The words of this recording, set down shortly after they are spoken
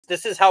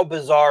This is how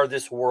bizarre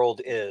this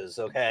world is,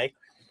 okay?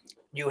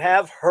 You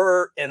have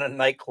her in a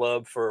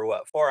nightclub for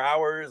what, 4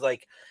 hours,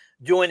 like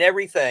doing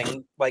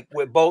everything like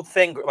with both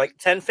fingers, like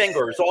 10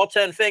 fingers, all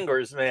 10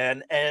 fingers,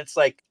 man. And it's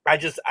like, I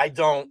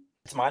don't,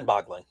 it's mind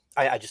boggling.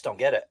 I just don't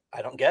get it.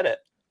 I don't get it.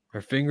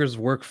 Her fingers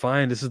work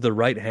fine. This is the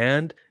right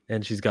hand,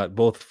 and she's got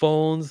both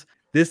phones.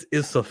 This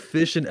is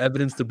sufficient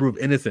evidence to prove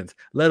innocence,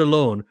 let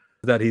alone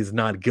that he's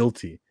not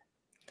guilty.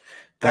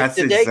 Like,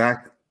 did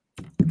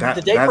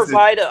they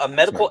provide a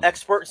medical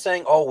expert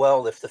saying, oh,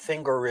 well, if the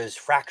finger is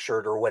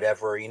fractured or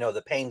whatever, you know,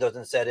 the pain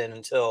doesn't set in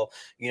until,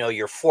 you know,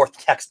 your fourth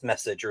text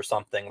message or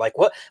something? Like,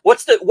 what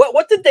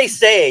did they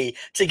say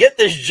to get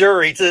this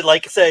jury to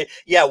like say,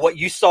 yeah, what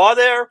you saw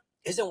there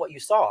isn't what you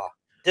saw.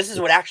 This is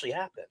what actually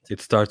happened. It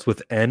starts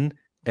with N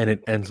and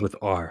it ends with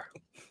R.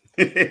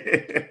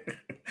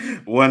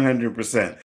 100%.